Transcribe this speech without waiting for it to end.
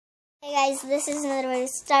Hey guys, this is another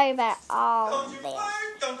story about all this.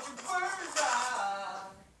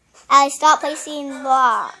 Allie, stop placing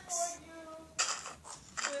blocks.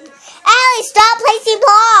 Allie, stop placing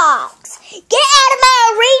blocks. Get out of my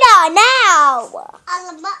arena now. What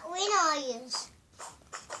arena I use?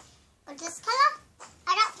 Or this color?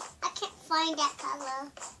 I can't find that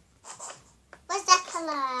color. Where's that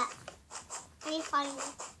color at? I need to find it.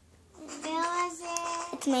 Where was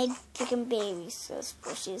it? It's my freaking baby, so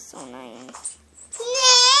she's so nice.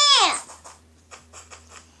 Yeah.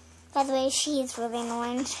 By the way, she's really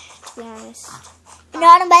annoying, to be honest. No,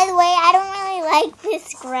 by the way, I don't really like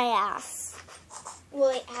this grass. Well,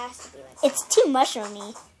 it has to be like that. It's too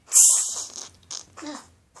mushroomy.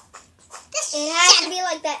 It has to be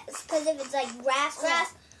like that because if it's like grass.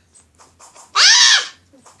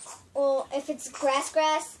 Well, if it's grass,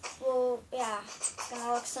 well, yeah, it's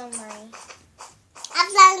gonna look so muddy.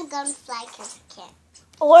 I'm gonna fly because I can't.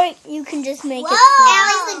 Or you can just make it.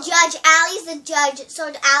 Allie's the judge. Allie's the judge.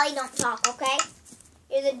 So Allie, don't talk, okay?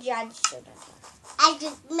 You're the judge. So don't talk. I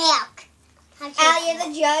do milk. Allie, you're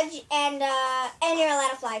the judge, and you're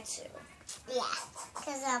allowed to fly too. Yeah.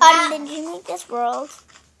 Did you make this world?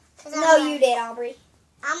 No, you did, Aubrey.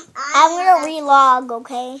 I'm gonna relog,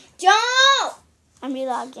 okay? Don't. I'm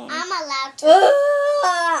relogging. I'm allowed to.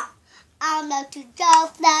 I'm allowed to go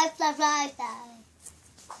fly.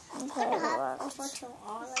 Okay,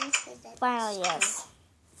 finally, yes.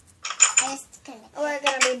 We're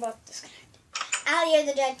gonna be both disconnected. Allie, you're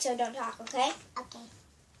the judge, so don't talk, okay? Okay.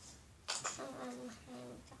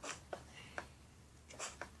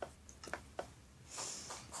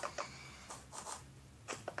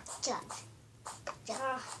 Judge.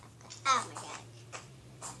 Oh my God.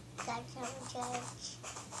 Judge.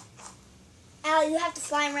 Allie, you have to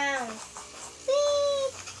fly around.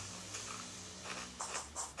 Beep.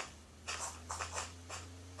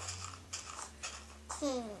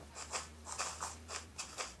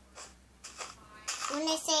 When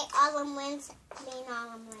they say Autumn wins, mean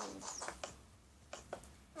Autumn wins.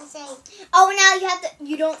 I say, oh, now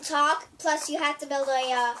you don't talk. Plus, you have to build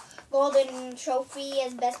a golden trophy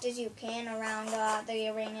as best as you can around the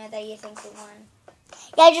arena that you think you won.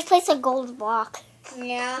 Yeah, just place a gold block.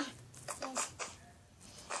 Yeah.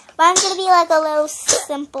 Mine's gonna be like a little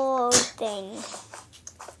simple thing.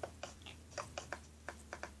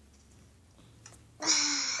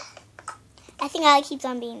 I think Allie keeps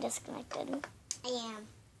on being disconnected. I am.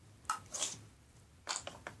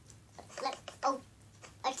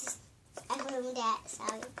 I ruined that,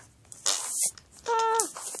 sorry.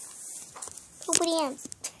 Poopy dance.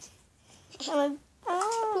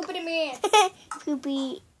 Poopy dance.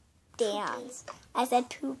 Poopy dance. I said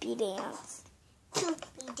poopy dance.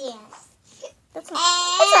 Poopy dance. That's not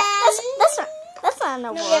an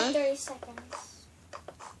award. No, you have 30 seconds.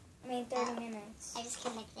 30 minutes. I just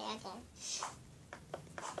came back there again.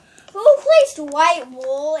 Who placed white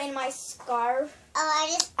wool in my scarf?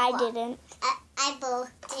 Oh, I didn't. I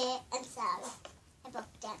broke it. I'm sorry. I broke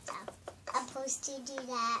that down. I'm supposed to do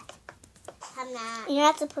that. I'm not. You're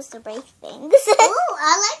not supposed to break things. Oh,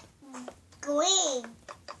 I like green.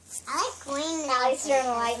 I like green now. I still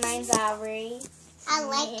don't like mine's Aubrey. I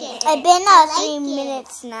like it. It's been 3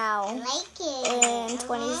 minutes now. I like it. And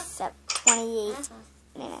 28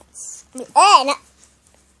 minutes.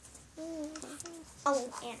 Oh,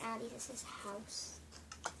 Aunt Addie, this is house.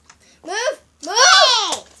 Move!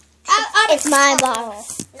 Hey! It's my bottle.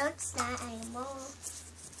 No, it's not anymore.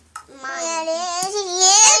 Mine. It's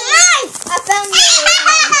mine! I found your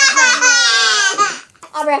arena.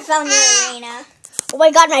 Aubrey, I found your arena. Oh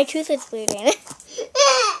my God, my tooth is bleeding.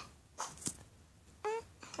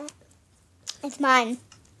 It's mine.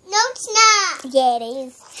 No, it's not. Yeah, it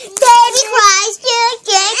is. Baby cries, you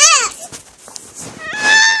get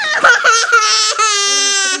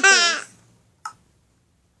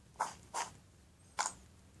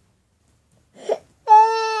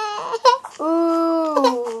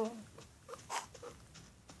Ooh.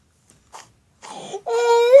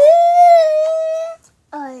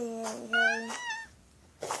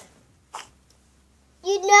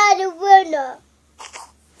 You're not a winner.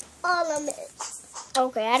 All of it.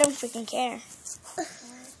 Okay, I don't freaking care.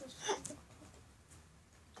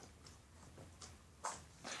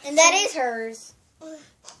 And that is hers.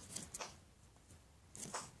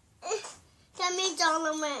 That means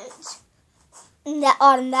ornaments.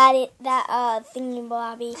 That thingy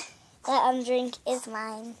bobby, that drink is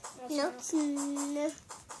mine. No, it's not.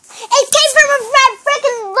 It came from a red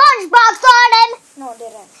freaking lunchbox, Autumn. No, it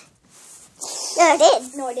didn't. Yeah, it did.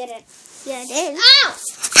 No, it didn't. Yeah, it did. Ow!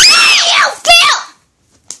 Ow! Kill!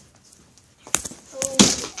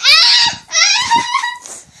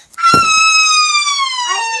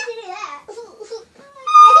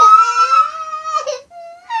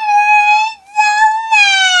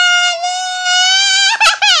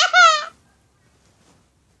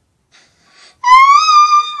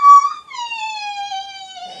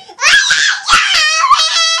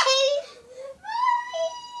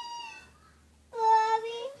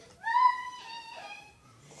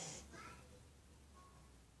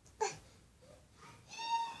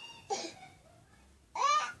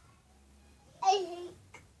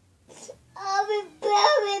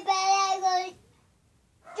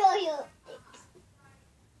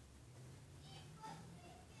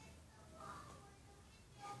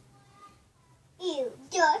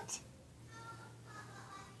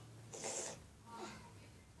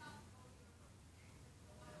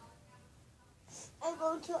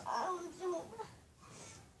 want your arms.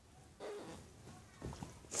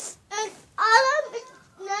 And Autumn is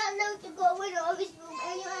not allowed to go in Ollie's room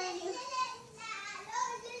anyway.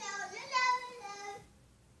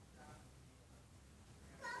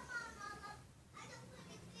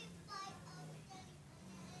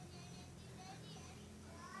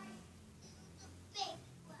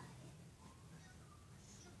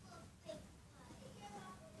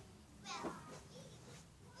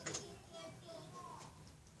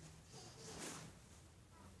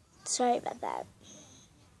 Sorry about that.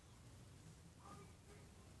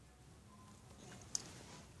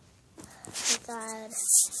 Oh God.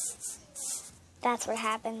 That's what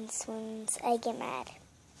happens when I get mad.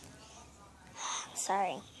 I'm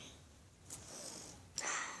sorry.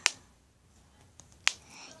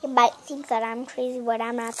 You might think that I'm crazy, but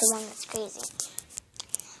I'm not the one that's crazy.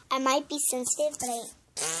 I might be sensitive,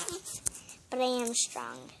 but I am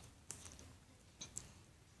strong.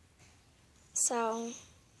 So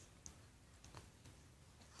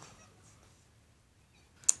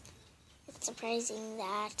it's surprising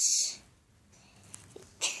that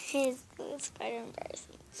it's quite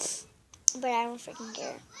embarrassing. But I don't freaking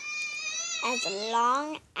care. As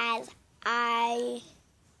long as I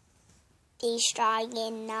be strong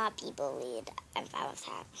and not be bullied, I'm fine with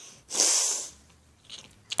that.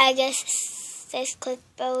 I guess this clip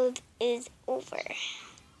is over.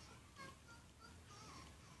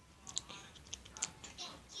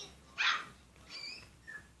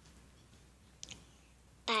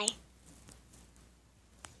 Bye.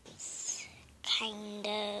 It's kind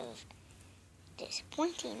of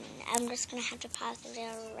disappointing. I'm just going to have to pause the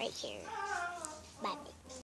video right here. Bye.